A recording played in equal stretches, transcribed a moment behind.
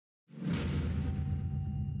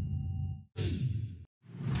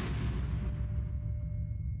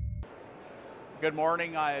Good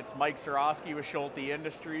morning, it's Mike Sorosky with Schulte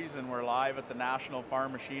Industries, and we're live at the National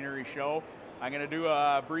Farm Machinery Show. I'm going to do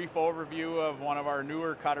a brief overview of one of our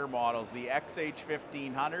newer cutter models, the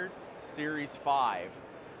XH1500 Series 5.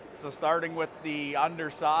 So starting with the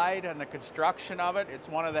underside and the construction of it, it's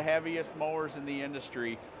one of the heaviest mowers in the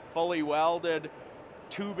industry. Fully welded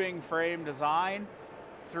tubing frame design,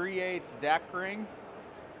 3/8 deck ring,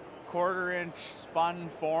 1/4-inch spun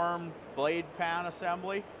form blade pan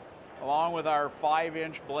assembly, along with our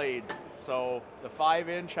 5-inch blades. So the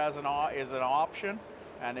 5-inch is an option,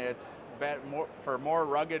 and it's for more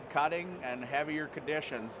rugged cutting and heavier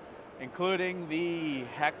conditions, including the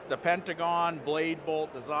Pentagon blade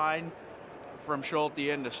bolt design from Schulte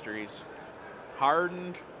Industries.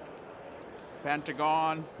 Hardened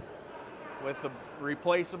Pentagon with the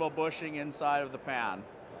replaceable bushing inside of the pan.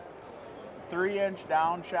 3-inch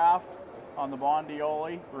downshaft on the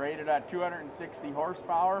Bondioli, rated at 260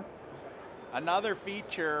 horsepower. Another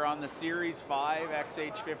feature on the Series 5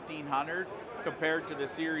 XH1500 compared to the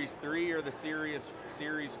Series 3 or the Series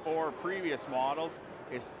 4 previous models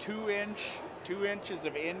is 2 inches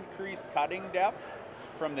of increased cutting depth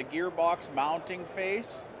from the gearbox mounting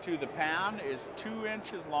face to the pan is 2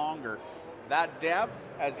 inches longer. That depth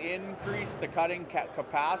has increased the cutting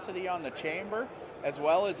capacity on the chamber as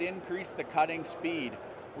well as increased the cutting speed.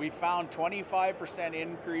 We found 25%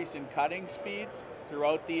 increase in cutting speeds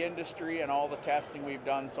throughout the industry and all the testing we've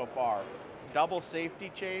done so far. Double safety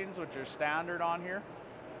chains, which are standard on here,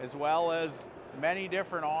 as well as many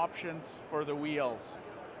different options for the wheels.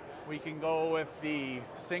 We can go with the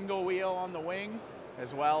single wheel on the wing,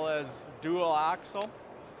 as well as dual axle,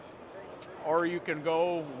 or you can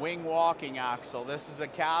go wing walking axle. This is a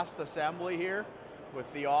cast assembly here with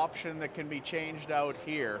the option that can be changed out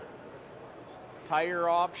here. Tire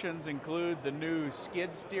options include the new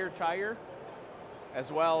skid steer tire,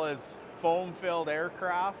 as well as foam-filled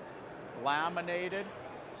aircraft, laminated.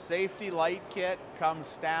 Safety light kit comes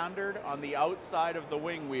standard on the outside of the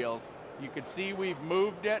wing wheels. You can see we've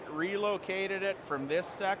moved it, relocated it from this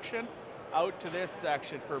section out to this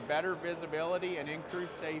section for better visibility and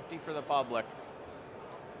increased safety for the public.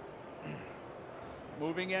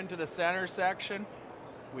 Moving into the center section,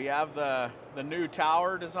 we have the new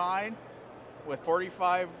tower design with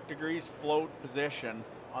 45 degrees float position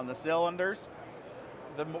on the cylinders.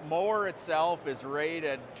 The mower itself is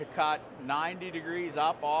rated to cut 90 degrees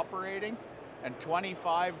up operating and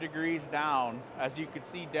 25 degrees down, as you can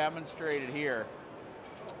see demonstrated here.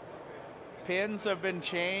 Pins have been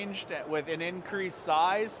changed with an increased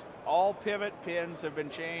size. All pivot pins have been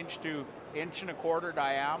changed to 1.25 inch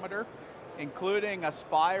diameter, including a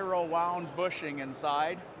spiral wound bushing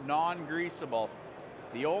inside, non-greaseable.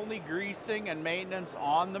 The only greasing and maintenance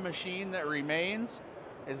on the machine that remains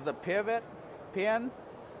is the pivot pin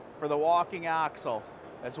for the walking axle,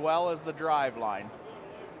 as well as the drive line.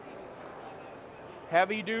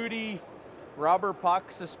 Heavy duty rubber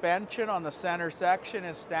puck suspension on the center section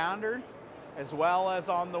is standard, as well as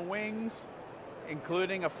on the wings,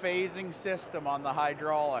 including a phasing system on the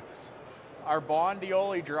hydraulics. Our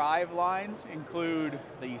Bondioli drive lines include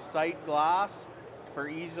the sight glass for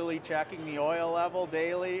easily checking the oil level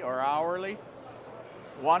daily or hourly,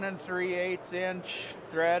 1 3/8 inch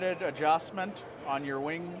threaded adjustment on your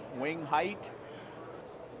wing height,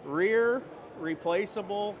 rear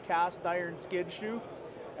replaceable cast iron skid shoe,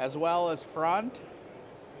 as well as front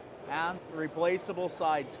and replaceable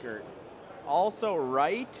side skirt. Also,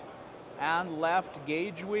 right and left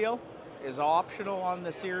gauge wheel is optional on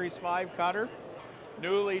the Series 5 cutter.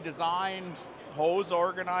 Newly designed hose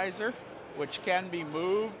organizer, which can be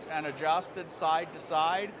moved and adjusted side to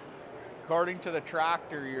side according to the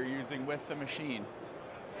tractor you're using with the machine.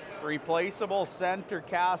 Replaceable center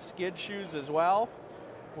cast skid shoes as well,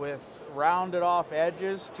 with rounded off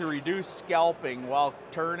edges to reduce scalping while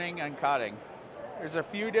turning and cutting. There's a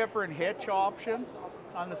few different hitch options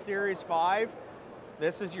on the Series 5.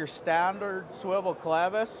 This is your standard swivel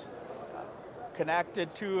clevis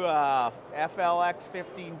connected to a FLX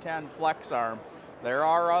 1510 flex arm. There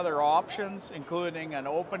are other options, including an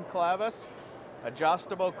open clevis,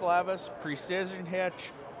 adjustable clevis, precision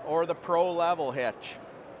hitch, or the pro level hitch.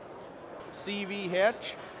 CV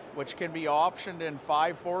hitch, which can be optioned in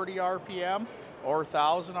 540 RPM or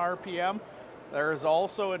 1000 RPM. There is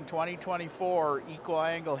also in 2024 equal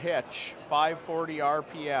angle hitch, 540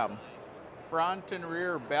 RPM. Front and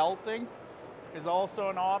rear belting is also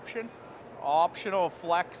an option. Optional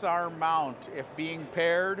flex arm mount if being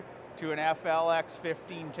paired to an FLX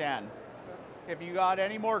 1510. If you got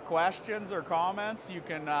any more questions or comments, you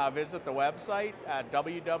can visit the website at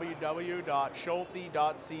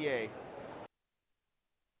www.schulte.ca.